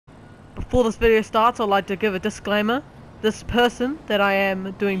Before this video starts, I'd like to give a disclaimer. This person that I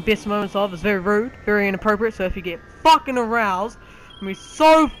am doing best moments of is very rude, very inappropriate, so if you get fucking aroused, I'm gonna be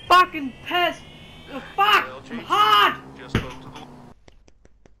so fucking pissed. Fuck! I'm hard!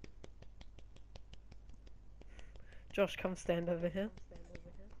 Josh, come stand over here.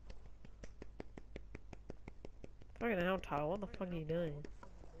 Fucking hell, Tyler, what the fuck are you doing?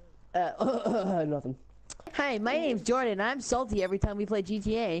 Nothing. Hi, my name's Jordan. I'm salty every time we play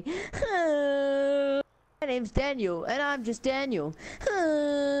GTA. My name's Daniel, and I'm just Daniel.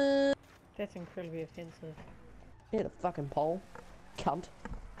 That's incredibly offensive. Hit a fucking pole, cunt.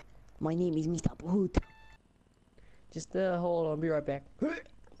 My name is Mr. Boot. Just hold on, I'll be right back.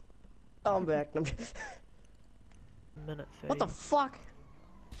 I'm back. Minute 30. What the fuck?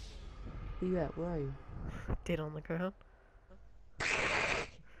 Where you at? Where are you? Dead on the ground.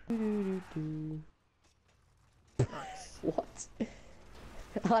 Nice. What?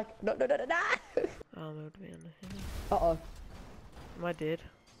 Like, no. Oh, moved me in here. Uh-oh. Am I dead?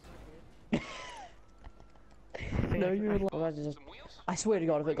 No, you're alive. I swear to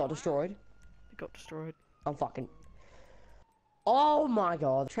God, if it got destroyed. It got destroyed. I'm fucking... Oh my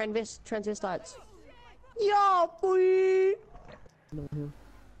God. Transvestites. Yo, boy!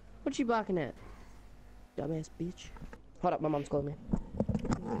 What you barking at? Dumbass bitch. Hold up, my mom's calling me.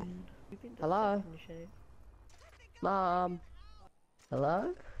 Hello? Mom?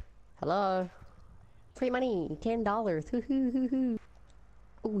 Hello? Hello? Free money, $10. Hoo-hoo-hoo-hoo.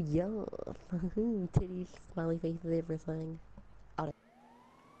 Oh, yeah. Titties, smiley faces, everything.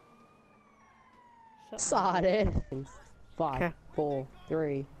 Sorted. 5, 4,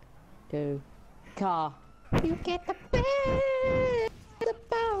 3, 2, car. You get the best, the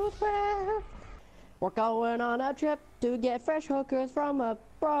power. We're going on a trip to get fresh hookers from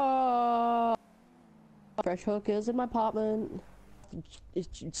abroad. Fresh hookers in my apartment. It's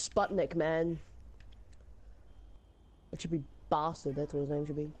Sputnik, man. It should be Bastard, that's what his name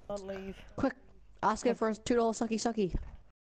should be. I'll leave. Quick, ask it for a $2 sucky sucky.